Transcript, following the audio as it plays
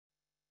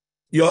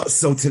Yeah,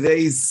 so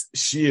today's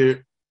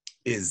shir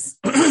is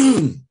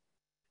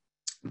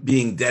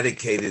being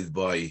dedicated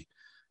by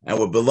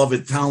our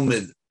beloved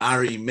Talmud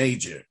Ari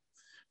Major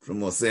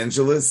from Los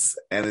Angeles,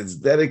 and it's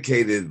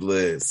dedicated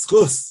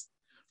l'schus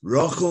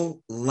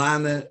Rochel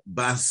Lana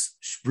Bas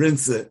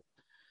Sprinze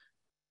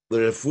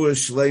l'refuah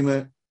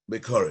shlema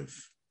b'korev.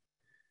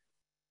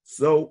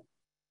 So,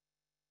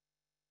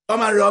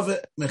 Amar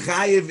Rava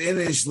mechayev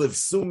inish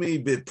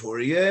lefsumi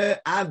b'purye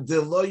ad de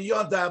lo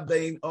yoda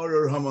bein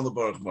oror haman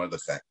lebaruch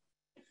Mordechai.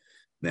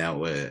 Now,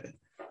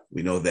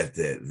 we know that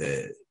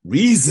the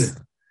reason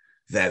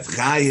that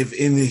chayev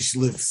inish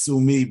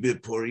lefsumi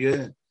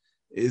b'purye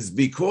is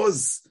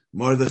because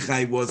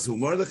Mordechai was who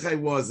Mordechai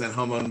was and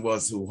Haman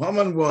was who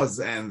Haman was,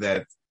 and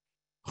that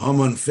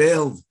Haman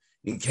failed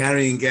in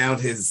carrying out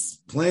his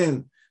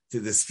plan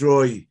to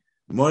destroy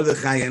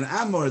Mordechai and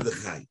Am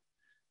Mordechai.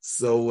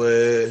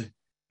 So,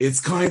 it's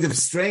kind of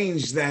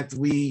strange that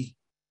we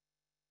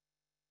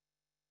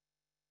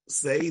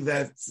say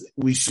that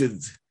we should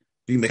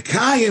be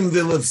Mekayim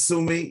Vilav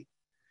Sumi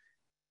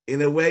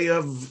in a way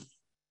of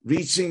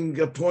reaching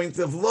a point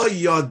of Lo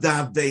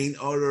Yoda Bein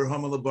Oror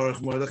Hamal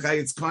Baruch Mordechai.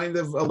 It's kind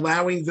of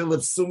allowing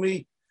Vilav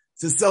Sumi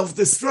to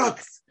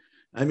self-destruct.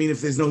 I mean, if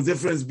there's no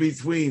difference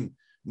between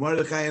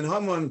Mordechai and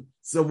Haman,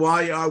 so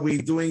why are we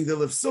doing the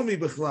Vilav Sumi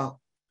B'chlal?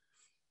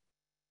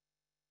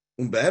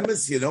 You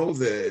know,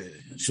 the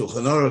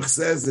Shulchan Aruch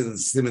says in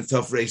Siman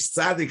Tov Reish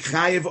Tzadik,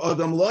 Chayev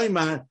Adam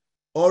Loimar,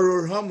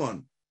 Orur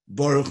Haman,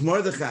 Baruch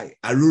Mordechai,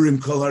 Arurim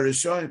Kol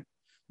HaRishoim,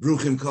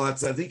 Bruchim Kol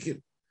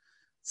HaTzadikim.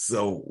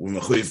 So we're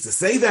mechuyev to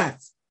say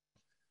that.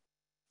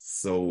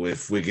 So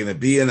if we're going to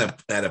be at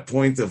a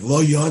point of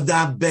Lo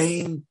Yoda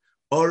Bein,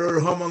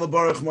 Orur Haman,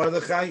 Baruch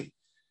Mordechai,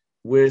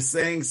 we're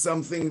saying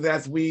something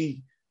that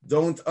we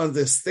don't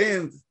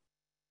understand,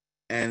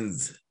 and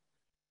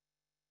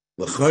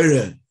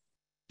L'chorah,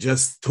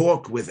 just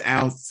talk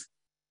without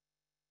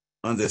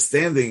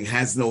understanding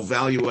has no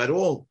value at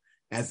all.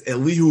 As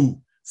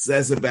Elihu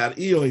says about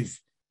Eoiv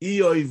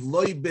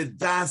loy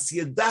bedas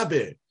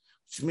yedaber,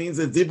 which means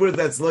a dibur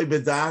that's loy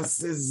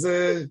bedas is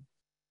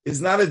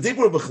not a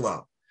dibur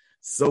b'chlal.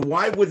 So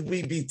why would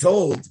we be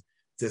told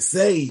to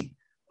say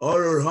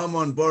Orur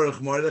Haman Baruch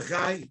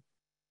Mordechai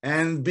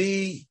and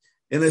be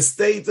in a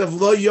state of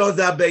lo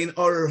yoda bein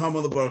Orur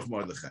Haman Baruch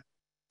Mordechai?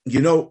 You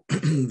know,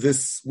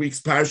 this week's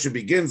parsha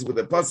begins with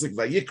a pasuk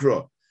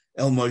Vaikrah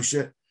El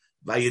Moshe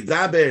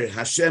Vayidaber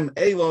Hashem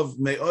Elov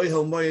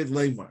Me'ohel Moed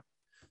Leimar.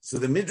 So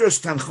the Midrash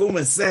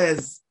Tanchuma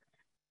says,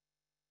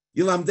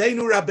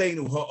 Yilamdeinu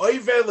Rabbeinu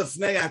Ha'oiver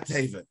Lefnei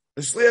Ateva.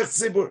 The Shliach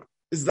Tzibur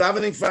is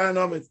davening for an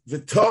omid.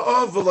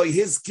 V'to'o v'lo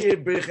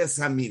yizkir birches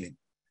haminim.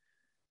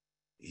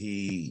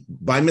 He,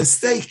 by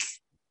mistake,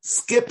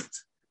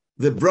 skipped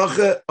the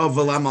bracha of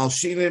V'lam al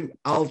shinim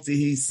al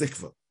tihi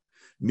sikva.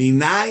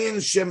 Minayin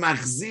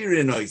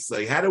shemachzirin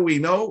oisai. How do we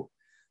know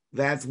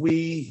that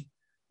we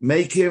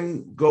make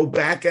him go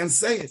back and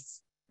say it?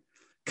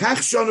 Kach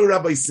shonu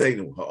Rabbi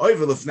Seinu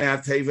ha'oiver lefnei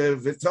ateva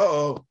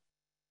v'to'o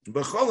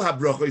b'chol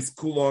habrachos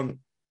kulon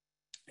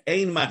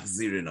ein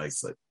machzirin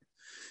oisai.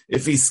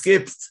 If he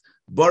skipped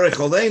Baruch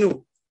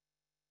Aleinu,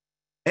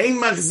 ein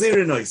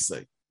machzirin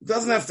oisai. He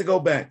doesn't have to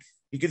go back.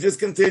 He could just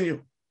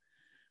continue.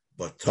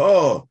 But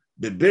to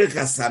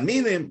b'birchas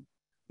haminim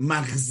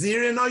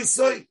machzirin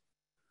oisai.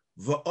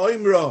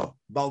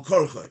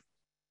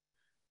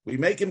 We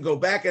make him go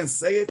back and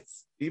say it,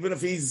 even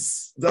if he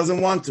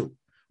doesn't want to.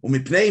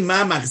 Shema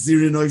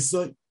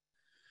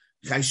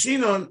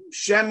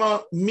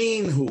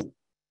minhu.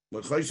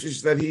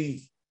 That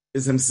he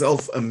is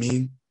himself a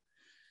mean.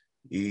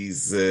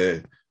 He's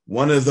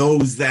one of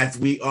those that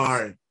we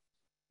are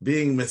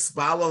being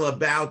mispalal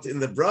about in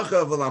the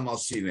bracha of Olam al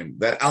Shinim,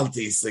 that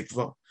alti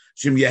sikva.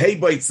 Shem yehei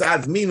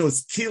b'yitzad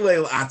minus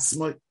kilel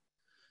atzmai.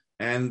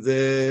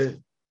 And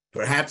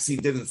perhaps he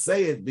didn't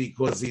say it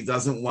because he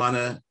doesn't want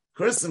to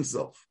curse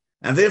himself.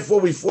 And therefore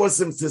we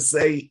force him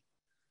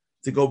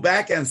to go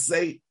back and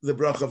say the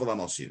bracha of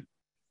Olam al Shinim.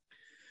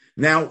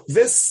 Now,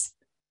 this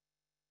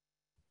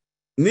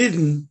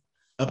nidin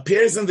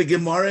appears in the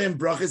Gemara in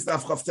Brachas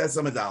Daf Chavtes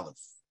Amud Aleph.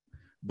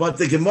 But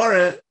the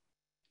Gemara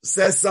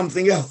says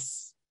something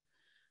else.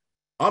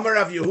 Amar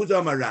Rav Yehuda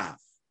Amar Rav,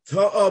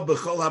 To'o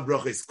b'chol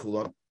ha-brachos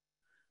kulon,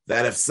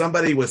 that if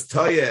somebody was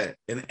toya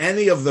in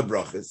any of the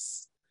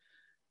brachas,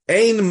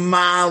 Ein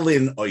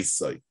malin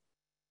oisai.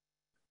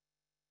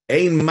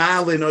 Ein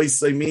malin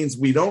oisai means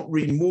we don't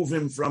remove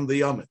him from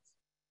the yomit.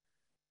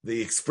 The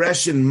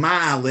expression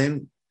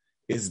malin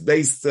is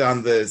based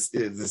on the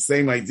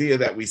same idea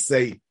that we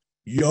say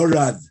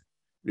yorad.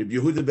 Rabbi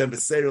Yehuda ben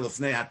Beseir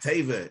lefnei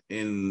hateva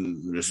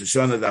in Rosh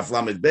Hashanah daf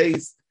lamed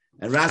beis,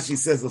 and Rashi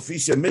says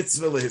lefisha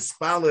mitzvah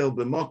lehispalel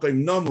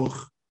b'mokim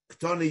nomuch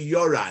ktoni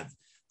yorad.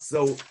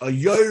 So a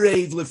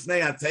yored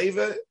lefnei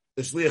hateva,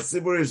 the Shliach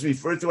Tzibur is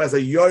referred to as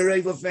a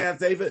Yored L'fnei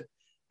HaTeva,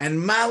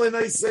 and Malin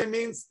Oisei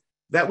means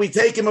that we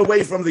take him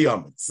away from the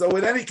Yomit. So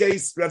in any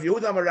case, Rav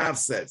Yehuda Amarav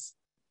says,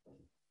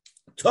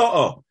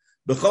 To'o,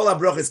 b'chol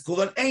ha-brachos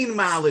kulon ein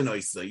Malin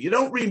Oisei. You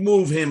don't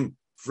remove him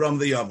from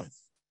the Yomit.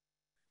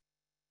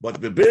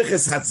 But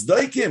b'birches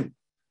hatzdoikim,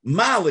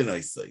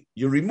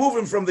 You remove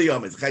him from the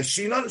Yomid.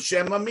 Chayshinon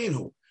Shem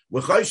Aminu.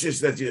 We're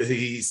chayshish that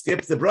he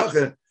skipped the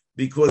bracha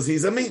because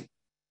he's Amin.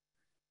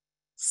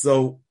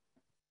 So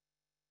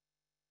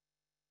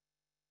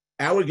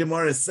our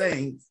Gemara is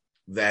saying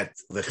that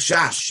the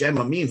Chash Shem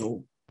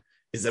Aminu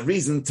is a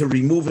reason to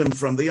remove him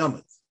from the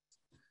Yomid.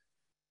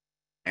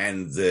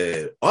 And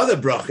the other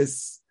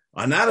brachas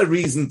are not a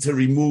reason to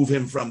remove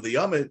him from the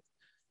Yomid.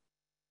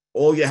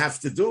 All you have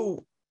to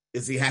do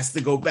is he has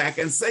to go back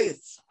and say it.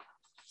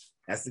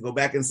 But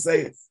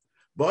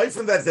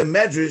even that the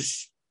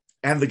Medrash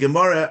and the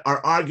Gemara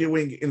are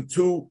arguing in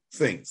two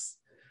things.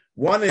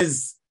 One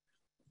is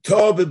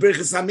Tov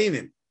b'Birchas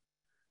Haminim.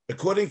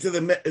 According to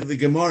the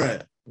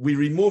Gemara, we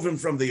remove him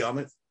from the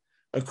Yomid.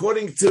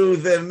 According to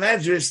the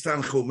Medrash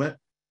Tanchuma,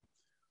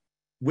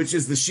 which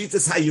is the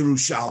Shitas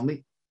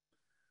HaYerushalmi,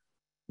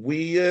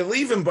 we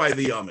leave him by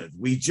the Yomid.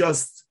 We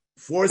just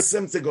force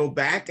him to go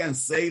back and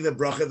say the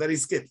bracha that he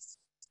skipped.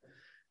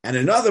 And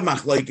another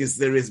machlokes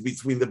there is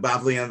between the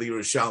Bavli and the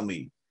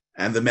Yerushalmi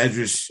and the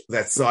Medrash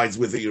that sides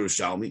with the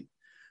Yerushalmi,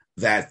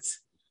 that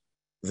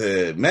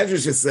the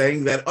Medrash is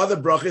saying that other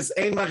brachas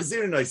ain't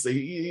machzir. So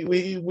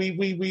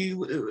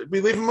we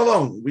leave him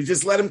alone. We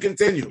just let him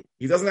continue.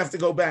 He doesn't have to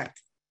go back.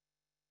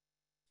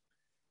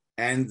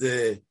 And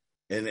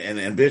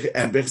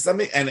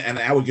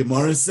our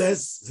Gemara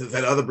says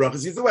that other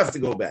brachas you do have to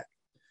go back.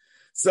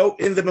 So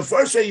in the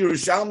Mefarsha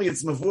Yerushalmi,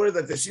 it's mavur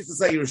that the Shita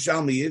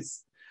Yerushalmi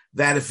is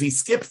that if he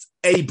skipped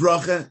a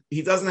bracha,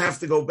 he doesn't have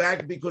to go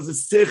back because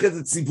it's tirchet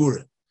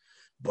tzibura.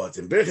 But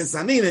in Birchas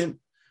Haminim,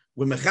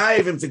 we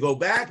mechayev him to go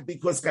back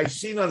because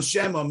kaishinon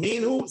shem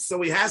aminu, so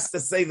he has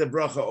to say the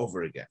bracha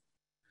over again.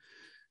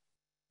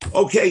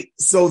 Okay,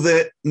 so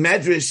the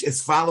Medrash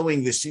is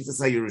following the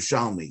Shitas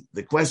HaYerushalmi.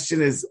 The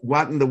question is,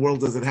 what in the world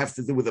does it have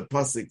to do with the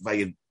pasuk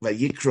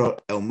Vaikrah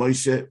el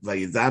Moshe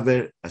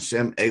Vayidaber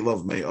Hashem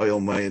Elov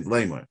Me'oil Me'ed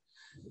Leimor?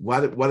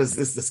 What does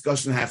this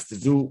discussion have to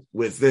do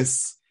with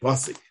this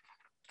pasuk?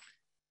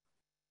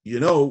 You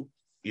know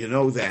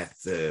that.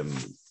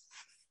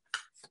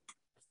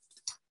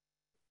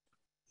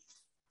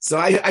 So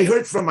I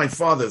heard from my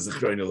father,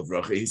 Zechrono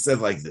Levracha. He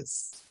said like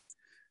this: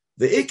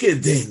 the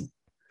Iked Din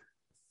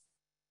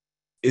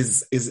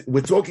is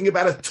we're talking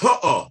about a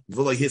ta'ah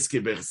v'lo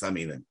hiskir b'Birchas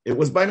Haminim. It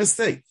was by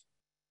mistake,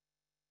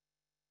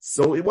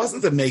 so it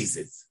wasn't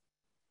amazing.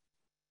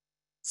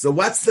 So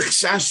what's the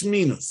chashash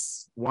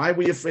minus? Why are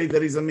we afraid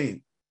that he's a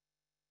min?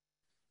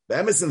 The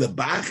emes in the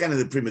Bach and in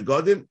the Pri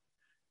Megadim,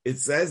 it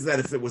says that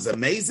if it was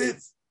amazing,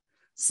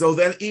 so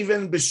then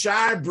even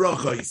b'shar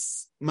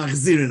brachos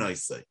machzirin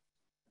oisay.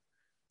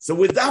 So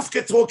we're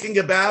dafka talking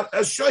about a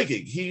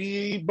shoygig.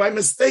 He by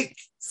mistake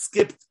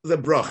skipped the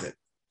bracha.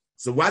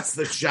 So what's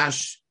the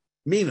chash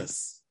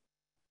minus?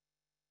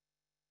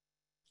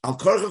 Al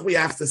korchach, we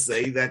have to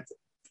say that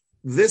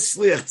this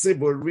shliach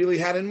tzibur really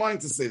had in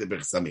mind to say the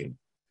Birchas Haminim,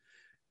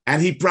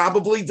 and he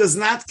probably does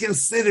not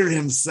consider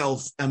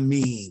himself a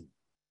mean,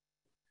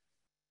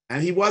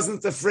 and he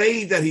wasn't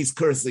afraid that he's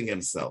cursing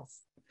himself.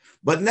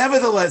 But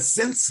nevertheless,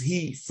 since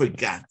he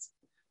forgot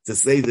to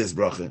say this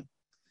bracha,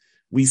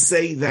 we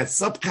say that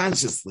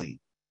subconsciously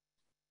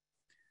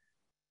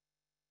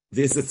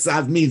there's a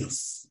tzad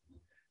minus.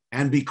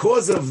 And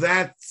because of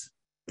that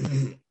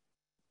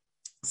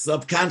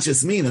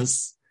subconscious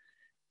minus,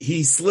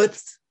 he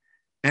slipped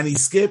and he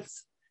skipped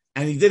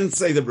and he didn't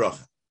say the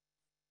bracha.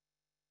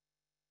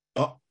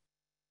 Oh,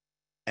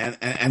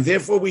 and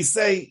therefore we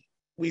say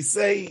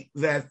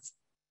that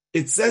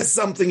it says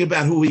something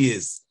about who he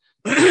is.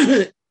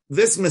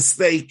 This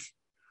mistake,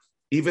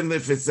 even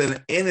if it's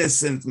an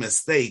innocent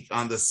mistake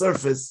on the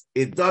surface,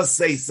 it does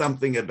say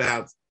something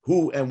about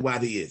who and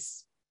what he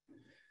is.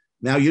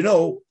 Now,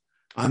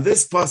 on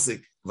this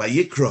pasuk,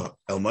 Vaikrah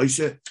el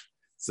Moshe,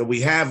 so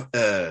we have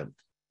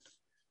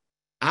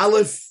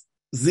Aleph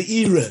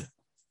Zeira.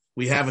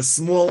 We have a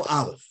small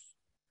Aleph.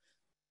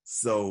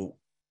 So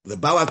the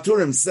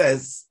Balaturim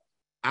says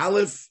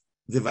Aleph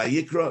the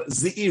Vaikrah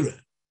Zeira.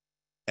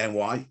 And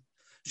why?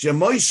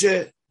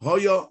 Shemoshe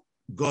hoya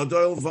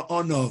gadol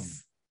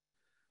va'onov.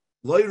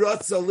 Loi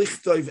ratza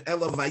lichtov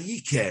ela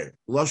Vayiker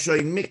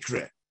loshoin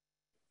mikre.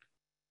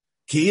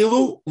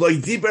 Ki'ilu loi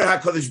diber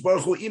HaKadosh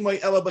Baruch Hu imoy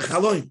ela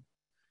b'chaloim.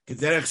 It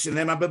says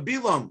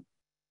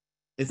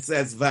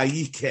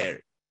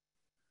Vayiker.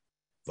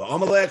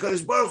 V'amalei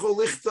HaKadosh Baruch Hu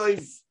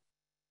lichtov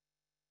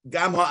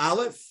gam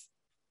ha'alef,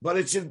 but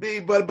it should be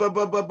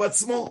but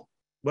small.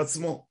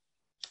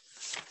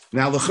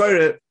 Now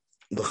l'chore,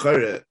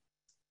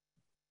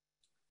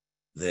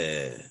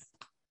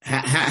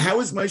 how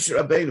is Moshe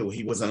Rabbeinu?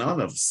 He was an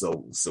Anav,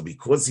 so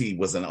because he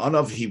was an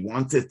Anav, he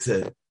wanted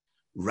to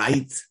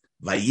write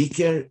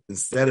Vayiker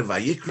instead of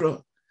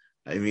Vayikra.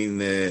 I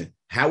mean,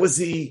 how is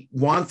he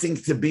wanting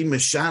to be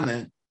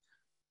Meshana,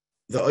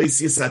 the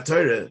Oisius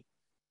HaTorah,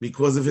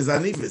 because of his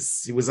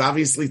Anivus? He was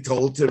obviously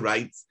told to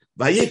write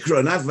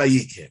Vayikra, not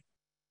Vayiker.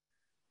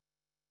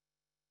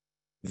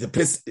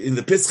 In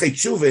the Pischei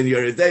Tshuva in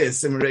Yeridei,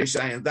 Simarei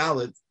Shayin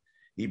Dalet,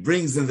 he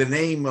brings in the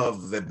name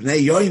of the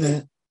Bnei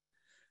Yoina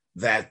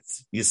that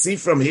you see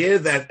from here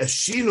that a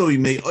shinui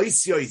me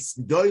oisyois,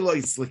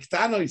 doilois,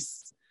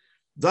 liktanois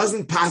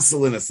doesn't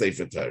passel in a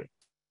Sefer Torah.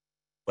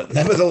 But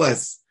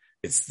nevertheless,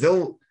 it's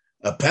still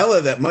a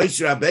pella that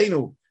Moshe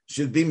Rabbeinu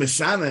should be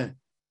Meshana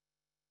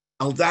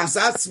al das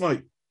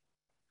atzmoi.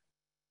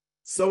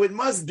 So it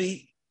must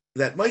be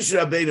that Moshe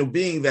Rabbeinu,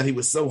 being that he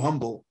was so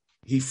humble,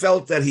 he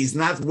felt that he's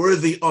not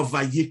worthy of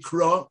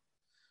Vaikrah,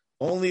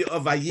 only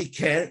of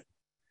Vayiker,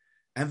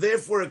 and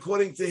therefore,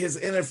 according to his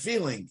inner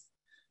feeling,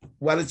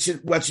 what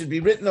should be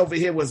written over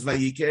here was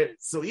Vayiker.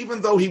 So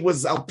even though he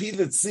was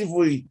Alpidat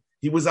Sivui,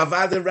 he was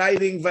Avada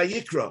writing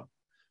Vaikrah,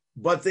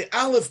 but the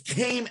Aleph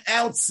came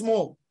out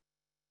small.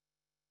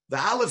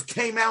 The Aleph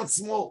came out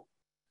small.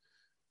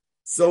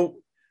 So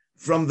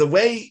from the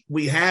way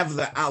we have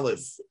the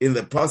Aleph in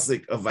the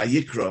Pasuk of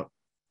Vaikrah,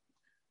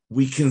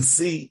 we can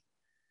see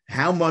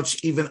how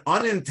much even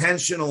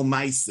unintentional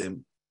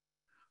maisim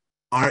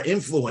are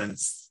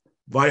influenced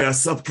by our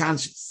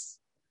subconscious.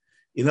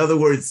 In other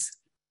words,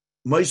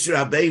 Moshe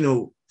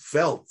Rabbeinu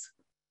felt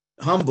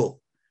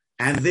humble,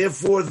 and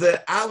therefore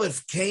the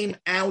Aleph came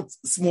out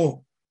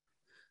small.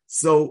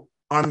 So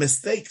our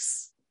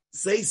mistakes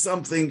say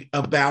something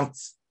about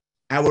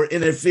our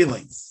inner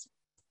feelings.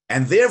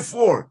 And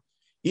therefore,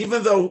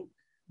 even though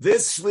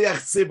this Shliach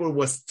Tzibur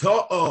was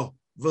ta'ah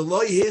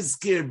v'lo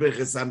yizkir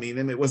b'ches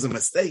aminim, it was a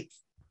mistake.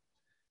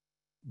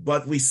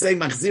 But we say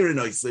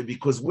machzirin oisei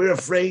because we're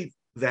afraid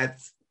that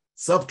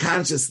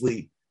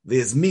subconsciously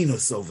there's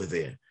minus over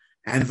there.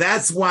 And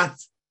that's what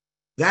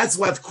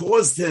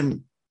caused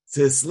him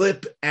to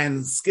slip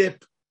and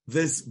skip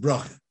this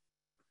bracha.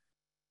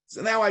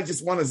 So now I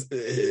just want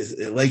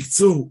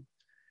to,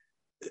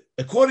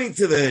 according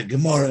to the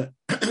Gemara,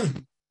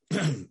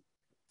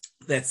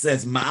 that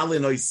says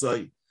ma'alin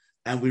oisei,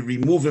 and we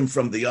remove him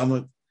from the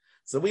Yomud.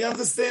 So we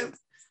understand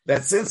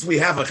that since we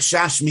have a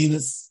chash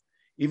minus,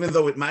 even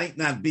though it might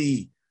not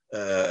be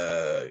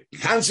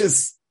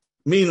conscious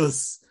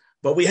minus,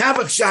 but we have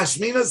a chash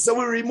minus, so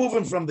we remove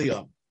him from the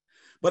Yom.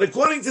 But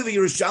according to the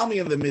Yerushalmi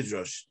and the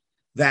Midrash,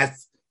 that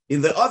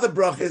in the other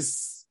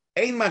brachas,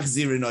 ein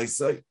machzirin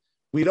oisoi,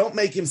 we don't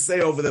make him say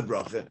over the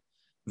bracha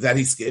that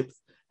he skipped.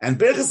 And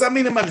berachas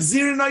aminim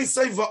machzirin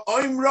oisoi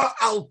va'oimra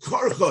al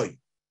korchoi.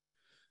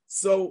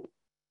 So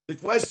the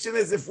question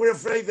is, if we're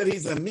afraid that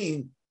he's a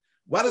mean,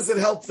 why does it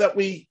help that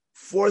we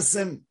force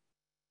him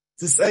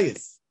to say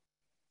it?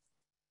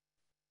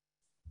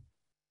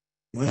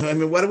 I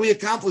mean, what are we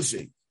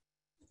accomplishing?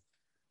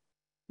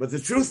 But the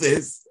truth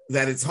is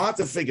that it's hard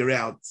to figure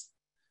out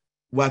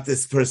what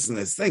this person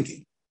is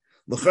thinking.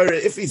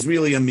 If he's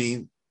really a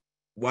mean,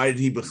 why is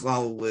he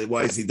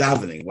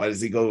davening? Why does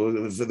he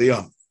go for the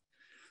Yom?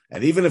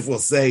 And even if we'll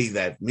say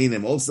that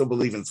Minim also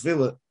believe in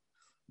Tefillah,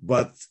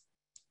 but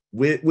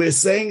we're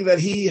saying that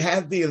he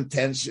had the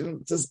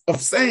intention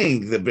of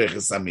saying the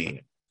Birchas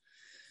Aminim.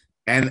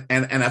 And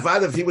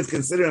Avad, if he would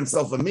consider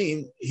himself a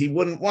mean, he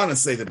wouldn't want to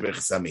say the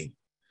Birchas Aminim.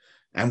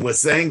 And we're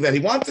saying that he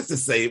wanted to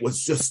say it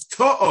was just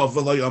Ta'ah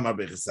v'lo yomar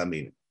Birchas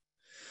Aminim.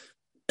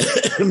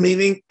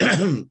 Meaning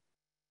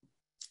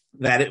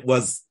that it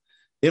was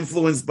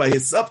influenced by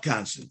his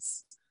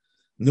subconscious.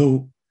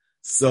 No.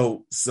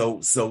 So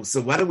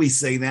what do we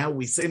say now?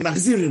 We say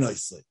Machzirin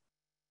oisei.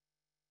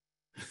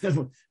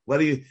 What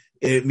do you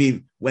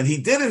mean? When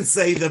he didn't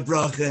say the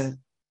bracha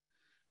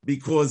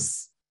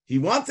because he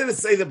wanted to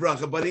say the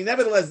bracha, but he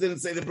nevertheless didn't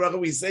say the bracha,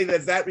 we say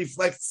that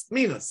reflects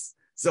minus.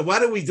 So what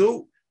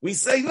do? We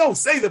say, no,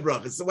 say the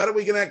bracha. So what are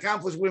we going to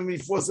accomplish when we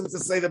force him to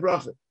say the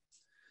bracha?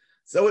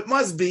 So it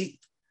must be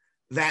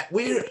that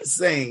we're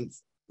saying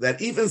that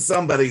even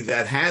somebody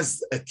that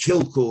has a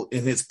kilkul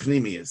in his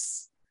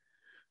pnimius,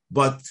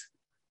 but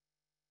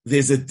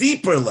there's a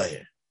deeper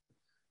layer.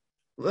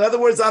 In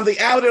other words, on the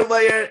outer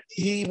layer,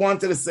 he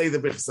wanted to say the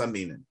Birchas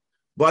Aminim.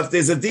 But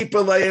there's a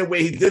deeper layer where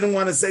he didn't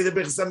want to say the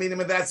Birchas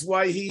Aminim, and that's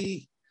why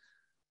he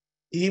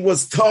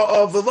was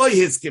ta'ah v'lo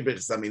yizkir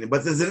Birchas Aminim.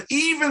 But there's an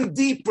even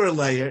deeper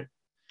layer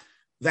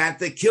that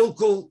the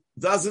kilkul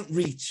doesn't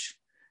reach.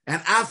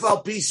 And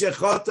afal pi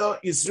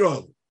shechata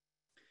Yisrael.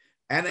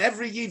 And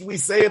every yid we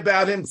say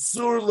about him,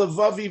 Tzur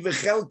levavi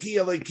v'chelki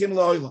eleikim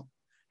la'olam.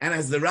 And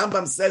as the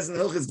Rambam says in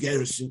Hilchos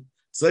Gerushin,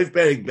 Soif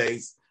Perik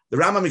Beis, the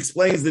Rambam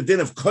explains the din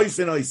of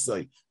koifin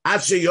oisoi. Ad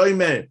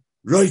sheyomer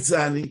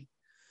roitzani.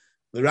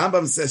 The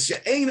Rambam says,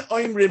 she'ein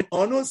oimrim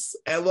onus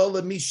elo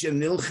lemi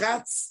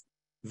shenilchatz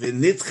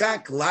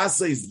v'nitchak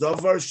lasois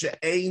dovar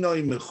she'ein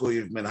oim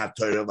mechuyev min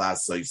haTorah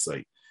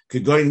lasoisoi.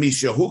 Kegoin mi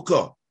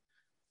shehuko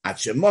ad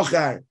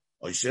shemochar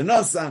or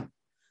shenosan.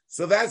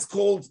 So that's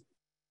called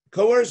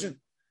coercion.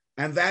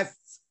 And that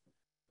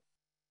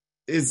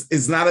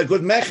is not a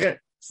good mecher.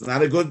 It's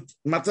not a good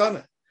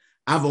matana.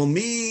 Avol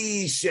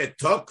mi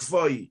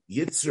shetokvoi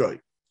yitzroi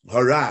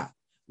hora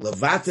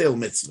levatel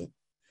mitzvah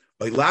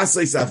oy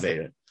lasois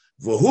avera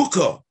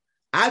v'huko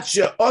ad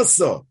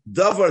she'oso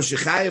davar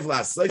shechayev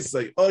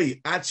lasoisoi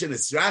oy ad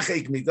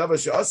she'nisrachek mi davar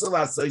she'oso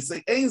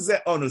lasoisoi ein ze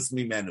onus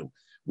mimenu.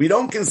 We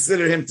don't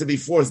consider him to be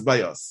forced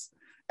by us.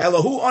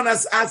 Elohu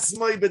onas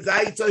atzmoi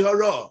b'daitoi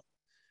hora.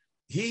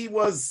 He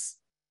was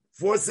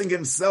forcing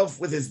himself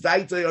with his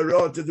daitoi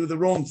oro to do the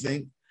wrong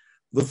thing.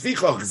 We say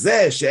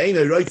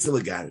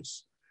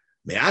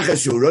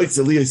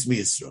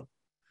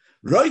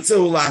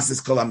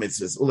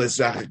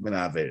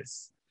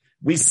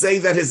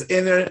that his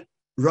inner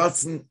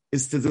rotzen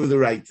is to do the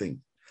right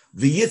thing.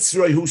 That's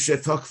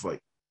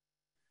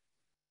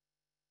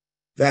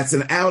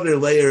an outer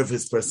layer of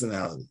his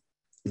personality.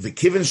 The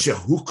kivin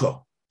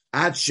shehuko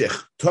ad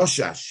shech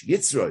toshash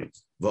yitzroi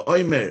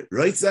v'oimer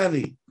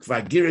roitzani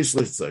kvar girish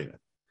lichtzoyna.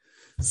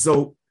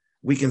 So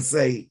we can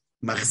say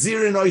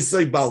machzirin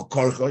oisoi bal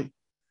korchoi,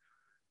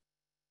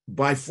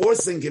 by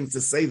forcing him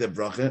to say the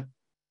bracha.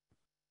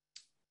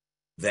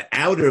 The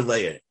outer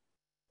layer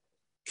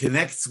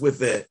connects with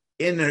the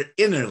inner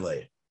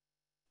layer.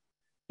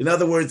 In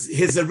other words,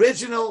 his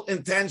original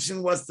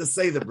intention was to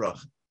say the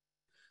bracha,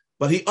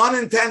 but he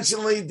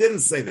unintentionally didn't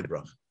say the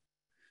bracha.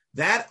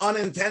 That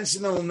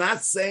unintentional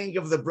not saying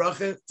of the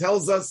bracha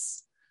tells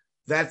us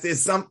that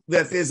there's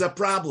a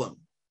problem.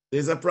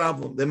 There's a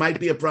problem. There might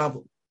be a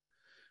problem.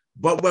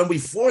 But when we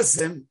force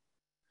him,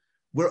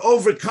 we're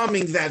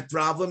overcoming that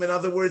problem. In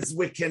other words,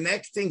 we're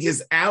connecting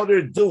his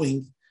outer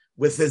doing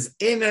with his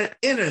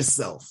inner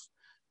self,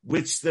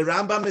 which the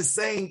Rambam is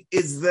saying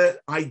is the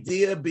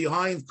idea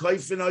behind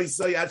Koifin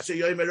Oisoi Atshe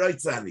Yomer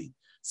Roitzani.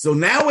 So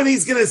now when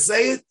he's going to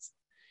say it,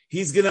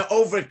 he's going to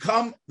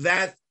overcome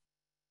that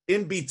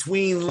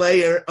in-between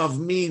layer of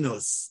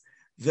minus.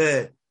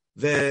 The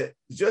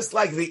just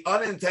like the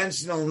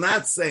unintentional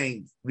not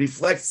saying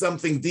reflects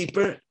something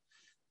deeper,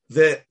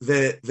 this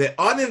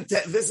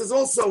is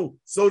also,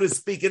 so to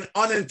speak, an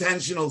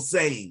unintentional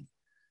saying.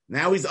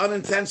 Now he's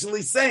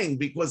unintentionally saying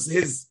because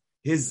his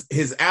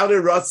outer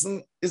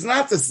ratzon is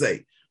not to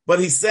say, but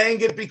he's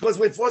saying it because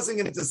we're forcing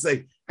him to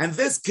say, and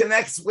this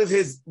connects with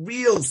his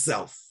real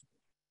self.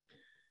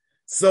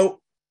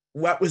 So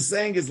what we're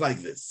saying is like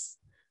this.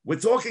 We're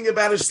talking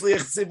about a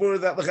shliach tzibur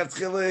that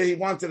l'chatchila he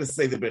wanted to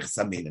say the Birchas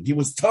Haminim. He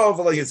was tov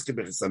v'lo yizke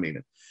Birchas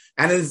Haminim,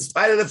 and in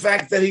spite of the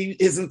fact that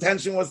his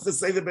intention was to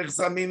say the Birchas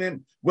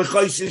Haminim, we're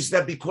choishish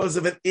that because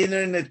of an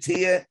inner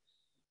netiyah,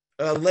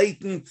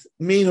 latent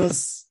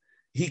minus,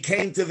 he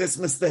came to this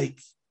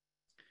mistake.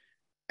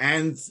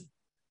 And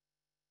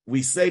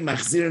we say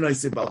machzir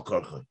noise bal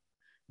korchoy.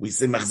 We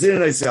say machzir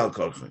noise al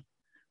korchoy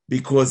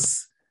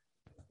because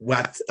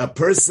what a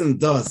person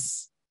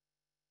does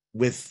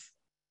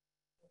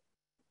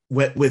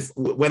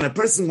when a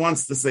person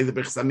wants to say the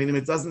Birchas Haminim,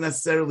 it doesn't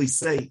necessarily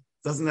say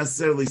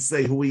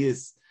who he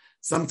is.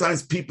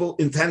 Sometimes people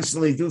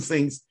intentionally do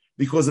things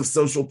because of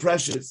social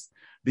pressures,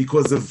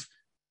 because of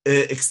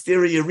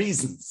exterior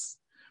reasons.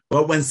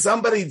 But when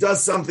somebody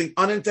does something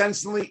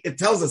unintentionally, it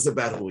tells us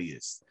about who he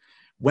is.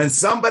 When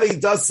somebody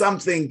does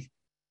something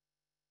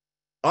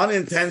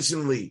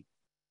unintentionally,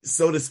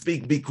 so to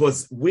speak,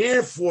 because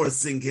we're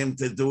forcing him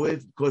to do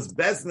it, because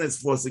Besna is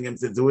forcing him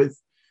to do it,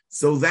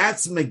 so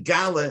that's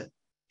Megala,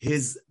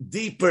 his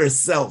deeper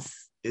self.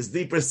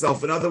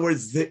 In other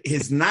words,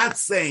 his not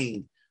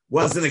saying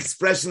was an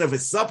expression of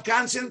his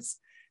subconscious,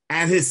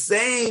 and his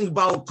saying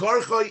Bal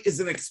Korchoi is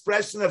an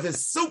expression of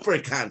his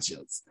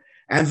superconscious.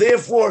 And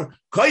therefore,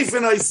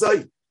 Koifin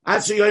Oisoi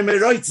Atshe Yomer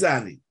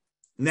Roitzani.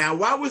 Now,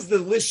 what was the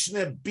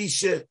Lishna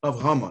Bisha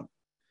of Haman?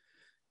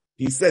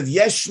 He said,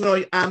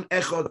 Yeshnoi Am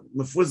Echad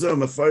Mefuzah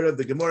Mefarah.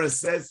 The Gemara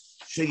says,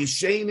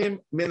 Sheyishenim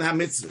Min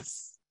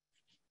HaMitzvahs.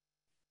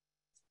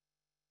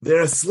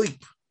 They're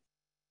asleep.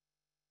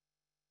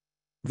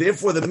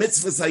 Therefore, the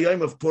mitzvahs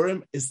hayom of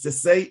Purim is to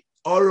say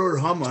Orur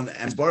Haman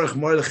and Baruch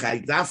Mordechai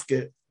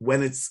Dafke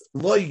when it's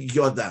Lo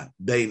Yoda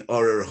Bein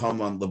Orur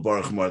Haman Le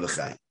Baruch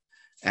Mordechai.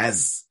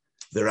 As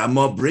the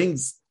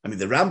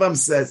Rambam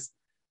says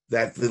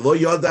that the Lo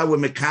Yoda were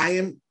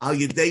Mekayim Al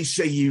Yedei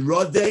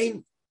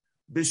Sheyirodein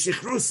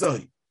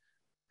B'Shichrusoi.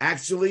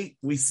 Actually,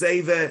 we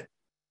say the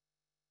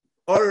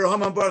Orur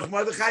Haman Baruch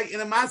Mordechai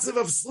in a massive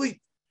of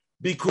sleep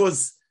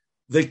because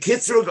the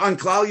Kitzrug on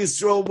Klal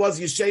Yisrael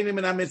was Yeshenim and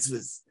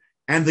HaMitzvahs.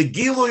 And the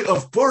Gilui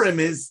of Purim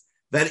is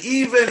that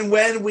even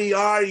when we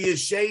are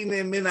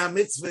Yeshenim min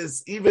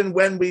HaMitzvahs, even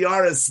when we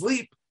are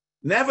asleep,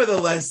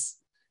 nevertheless,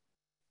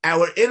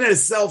 our inner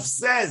self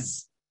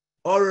says,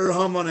 Orur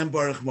Haman and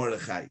Baruch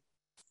Mordechai.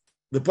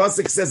 The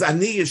Pasuk says,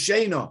 Ani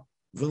Yesheno,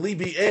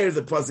 V'libi Er,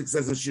 the Pasuk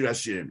says in Shir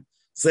Hashirim.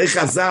 Say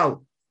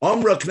Chazal,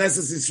 Omra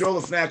Knesset Yisrael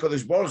L'fnei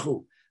HaKadosh Baruch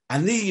Hu,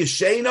 Ani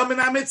Yesheno min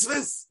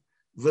HaMitzvahs,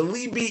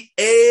 V'libi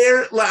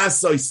Er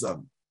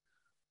La'asoisam.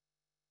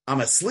 I'm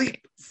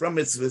asleep from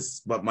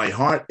mitzvahs, but my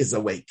heart is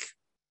awake.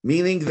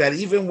 Meaning that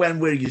even when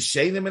we're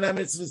yeshenim in our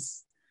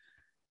mitzvahs,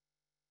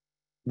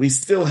 we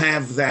still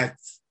have that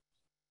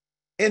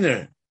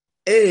inner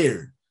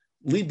air,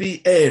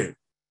 libi air.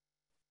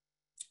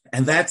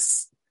 And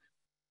that's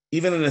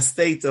even in a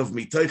state of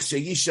mitoich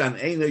sheyishan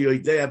eino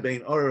yoidea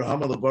bein orur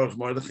haman lebaruch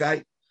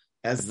Mordechai,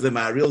 as the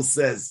Maril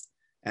says,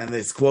 and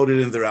it's quoted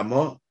in the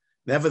Ramah.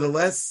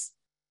 Nevertheless,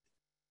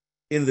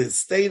 in the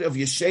state of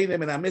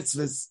yeshenim and our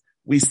mitzvahs,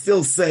 we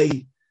still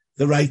say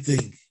the right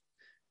thing,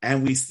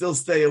 and we still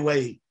stay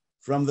away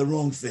from the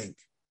wrong thing.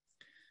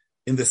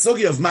 In the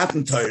Sugi of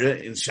Matan Torah,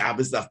 in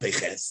Shabbos Daf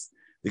Peches,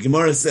 The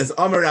Gemara says,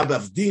 Amar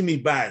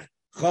Abavdimi bar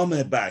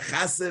Chome bar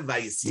Chase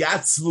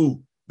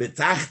vayisyatzvu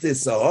betachte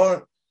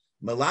sahor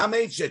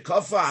melamed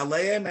shekofa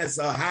aleim es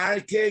ahar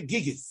ke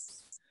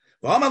gigis.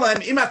 V'amar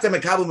lahem im atem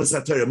mekabel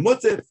mesatorah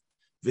mutiv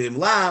v'im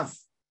lav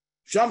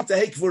sham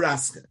tehei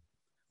kvuraska.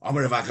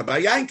 Amar Ravacha bar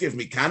Yankiv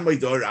mikan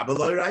moidor Rabba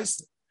lo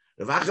iraisa.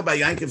 Ravacha bar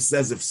Yankiv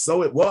says, if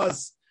so it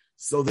was,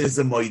 so there's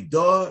a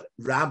moidor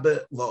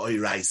Rabba lo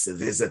iraisa.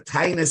 There's a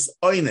tainus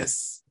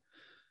oinus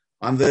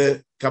on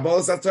the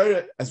Kabbalah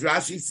Satorah, as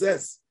Rashi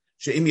says,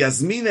 she'im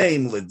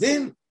yazmineim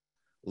ledin,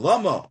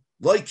 lama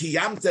loy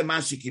kiyamte ma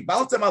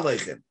shekibaltem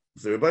aleichem.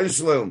 If the Rebbeinu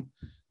Shalom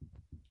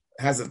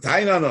has a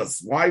tain on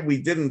us, why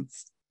we didn't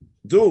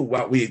do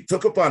what we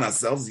took upon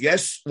ourselves,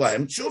 yesh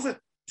lahem tshuva,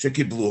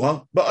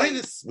 shekibluha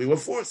ba'onis, we were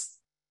forced.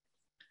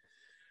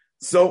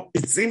 So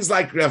it seems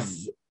like Rav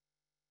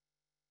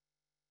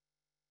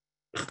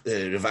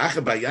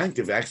Acha bar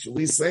Yankiv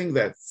actually saying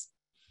that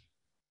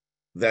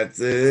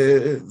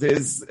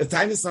there's a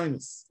tiny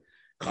sinus.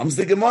 Comes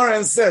the Gemara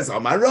and says,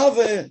 Amar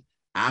Rove,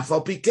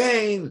 Afal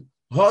Pikein,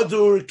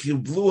 Hodur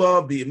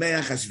Kibluha B'Yimei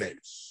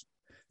Achashverosh.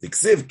 The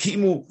Ksiv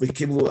Kimu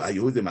v'Kiblu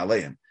Ayudim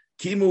Aleim.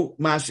 Kimu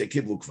Mashe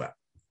Kiblu Kvar.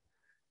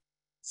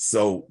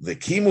 So the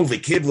Kimu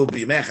v'Kiblu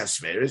B'Yimei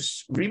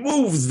Achashverosh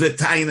removes the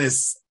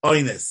tinus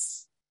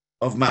oinus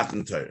of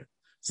Matan Torah.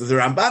 So the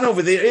Ramban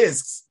over there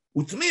asks,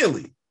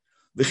 Utmili,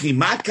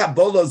 V'Chima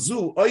Kabbalah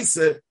Zu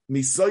Oise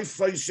it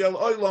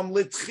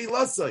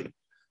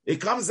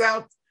comes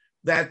out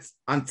that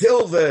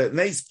until the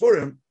Neis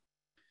Purim,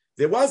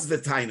 there was the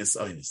Tainus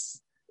Oinus.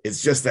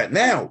 It's just that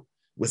now,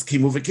 with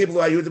Kimu v'Kiblu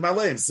Ayudim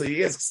Aleim. So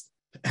he asks,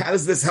 how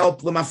does this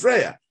help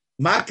L'Mafreya?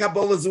 Ma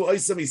Kabbalah Zu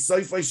Oisa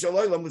Misoifai Shel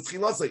Oilam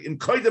L'Tchilasai. In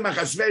Koydem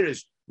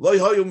HaChashverosh, Loi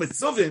Hoyu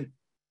Mitzuvim,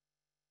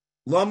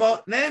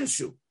 Lama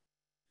Nanshu.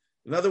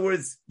 In other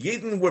words,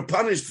 Yidden were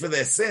punished for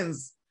their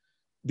sins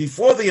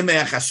before the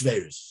Yemei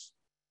HaChashverosh.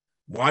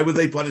 Why were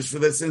they punished for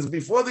their sins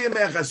before the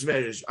Yemei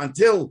Achashverosh?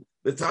 Until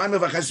the time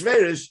of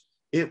Achashverosh,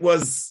 there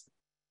was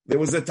a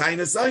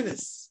tainus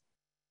oinus.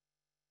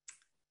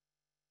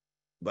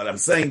 But I'm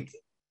saying,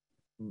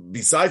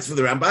 besides for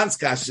the Ramban's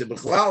kasha,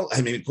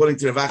 according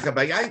to Rav Acha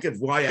bar Yankiv,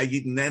 why are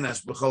Yidden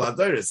nenash b'chol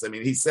hadoros?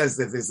 He says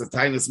that there's a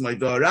tainus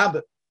moidor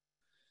rabba.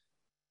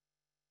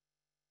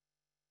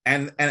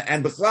 And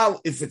b'chlal,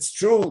 if it's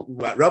true,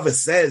 what Rava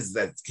says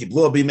that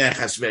kiblu b'Yimei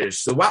Achashverosh.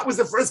 So what was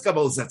the first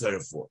Kabbalah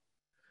Satorah for?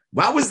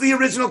 What was the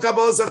original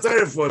Kabbalah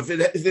Satorah for?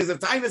 If there's a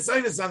tiny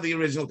sinus on the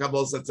original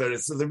Kabbalah Satorah,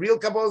 so the real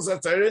Kabbalah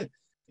Satorah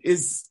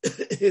is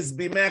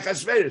B'Yimei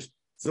Achashverosh.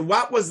 So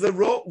what was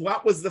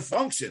the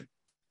function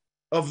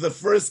of the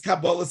first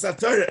Kabbalah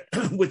Satorah,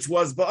 which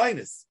was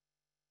Ba'inus?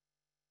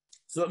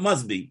 So it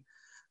must be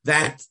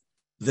that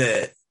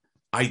the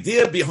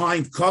idea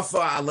behind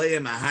Kofa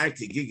Aleim Ahar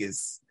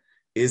Kigigis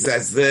is,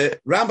 as the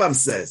Rambam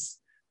says,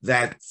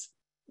 that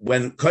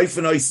when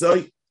Koifen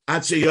Oisoi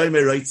Ache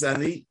Yomer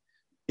Roitzani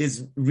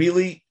is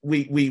really,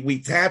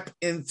 we tap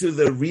into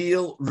the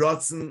real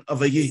Ratzon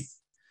of a Yid.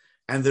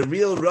 And the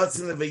real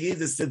Ratzon of a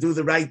Yid is to do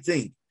the right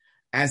thing.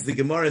 As the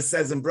Gemara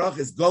says in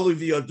Brachas, Golu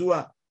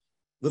v'yodua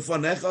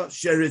l'fonecha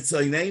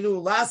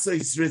sheritzoynenu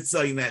lasois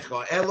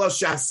ritzoynecha elo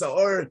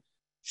shasaor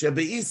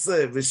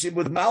shebeisa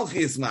v'shibud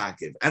malchis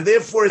ma'akiv. And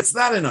therefore it's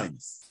not an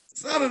oinus.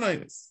 It's not an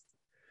oinus.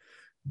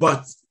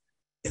 But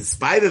in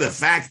spite of the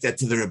fact that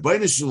to the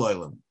Rebbeinu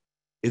Shalom,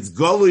 it's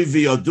Golui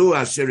v'yodu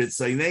asher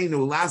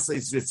ritzaynenu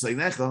laseis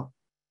ritzaynecha.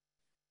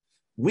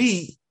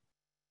 We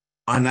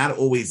are not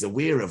always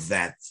aware of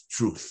that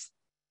truth.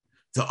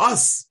 To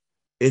us,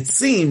 it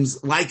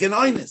seems like an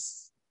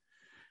oinus.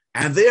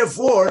 And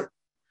therefore,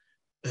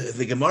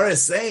 the Gemara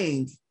is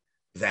saying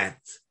that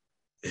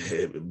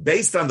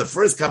based on the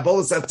first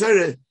Kabbalah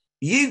Satorah,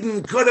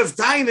 Yidden could have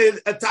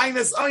tainted a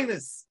tainus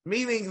oinus,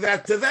 meaning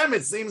that to them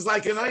it seems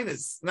like an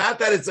oinus. Not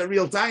that it's a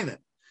real tainah.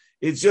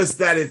 It's just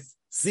that it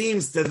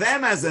seems to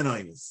them as an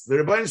oinus. The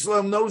Rebbeinu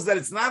Shalom knows that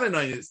it's not an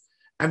oinus.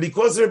 And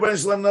because the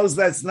Rebbeinu Shalom knows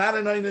that it's not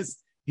an oinus,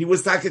 he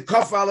was taka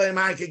kof alei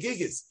ma'ike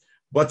gigis.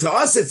 But to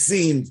us it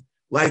seemed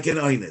like an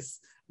oinus.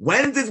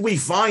 When did we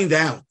find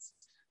out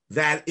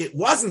that it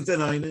wasn't an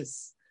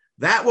oinus?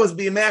 That was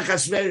b'yimei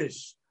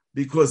Achashverosh.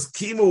 Because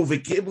kimu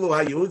v'kiblu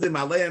ha'yehudim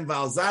aleim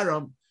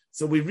v'alzaram.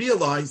 So we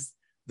realized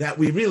that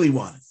we really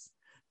wanted.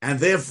 And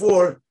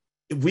therefore,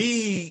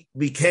 we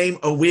became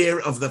aware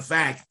of the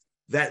fact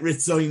that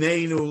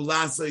Ritzoynenu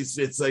lasois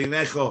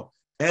Ritzoynecho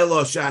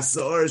Elo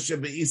Shasaor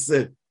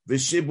Shebeisa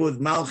V'Shibud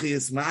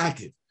Malchias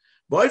Ma'akiv.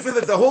 But for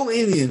that, the whole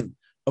Indian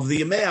of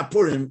the Yemei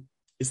Purim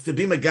is to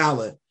be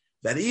Megala,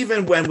 that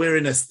even when we're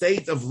in a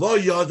state of Lo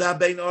Yoda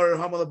Bein Or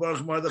Hamal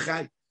Baruch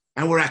Mordechai,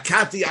 and we're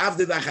Akati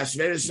Avdid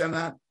Achashverosh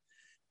Shana,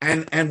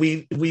 and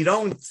we're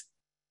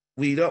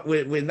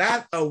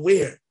not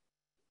aware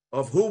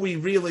of who we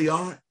really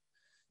are.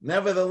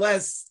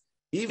 Nevertheless,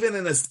 even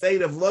in a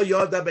state of Lo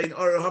Yoda Bein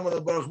Or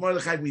Hamal Baruch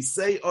Mordechai, we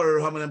say Or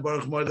Hamal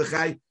Baruch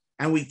Mordechai,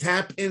 and we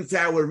tap into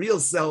our real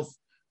self,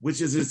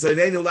 which is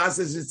Ritzoynenu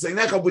Lasos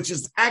Ritzaynecha, which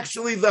is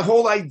actually the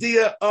whole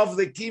idea of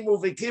the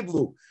Kimu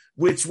V'Kiblu,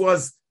 which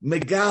was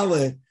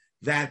Megale,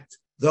 that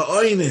the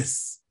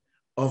oinus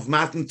of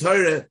Matan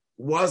Torah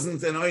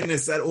wasn't an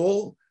oinus at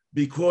all,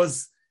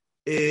 because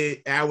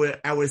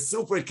our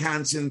super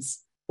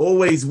conscience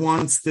always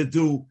wants to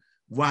do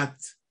what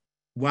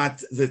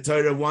the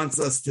Torah wants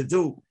us to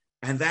do,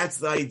 and that's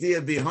the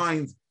idea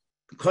behind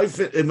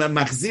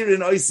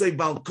machzirin oisei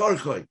bal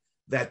korchoi,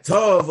 that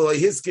tov lo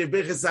hiskir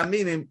bichas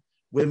aminim,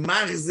 we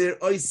machzir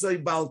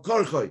oisei bal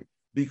korchoi,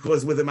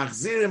 because with the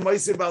machzirin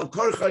oisei bal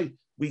korchoi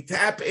we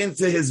tap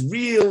into his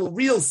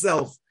real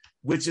self,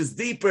 which is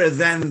deeper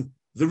than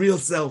the real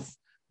self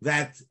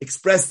that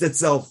expressed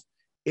itself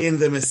in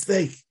the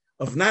mistake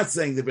of not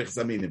saying the bichas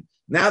aminim.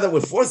 Now that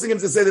we're forcing him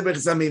to say the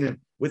bichas aminim,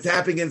 we're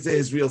tapping into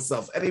his real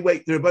self.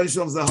 Anyway, the Rebbeinu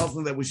Shalom is the half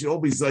that we should all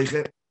be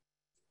zoiche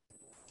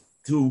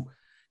to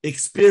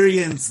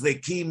experience the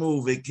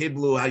kimu, the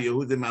kiblu,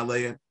 ha-Yehudim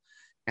aleya,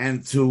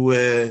 and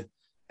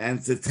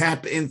to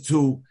tap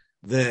into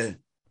the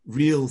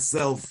real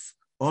self,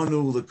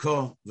 onu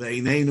l'ko,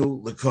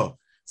 ve'inenu l'ko.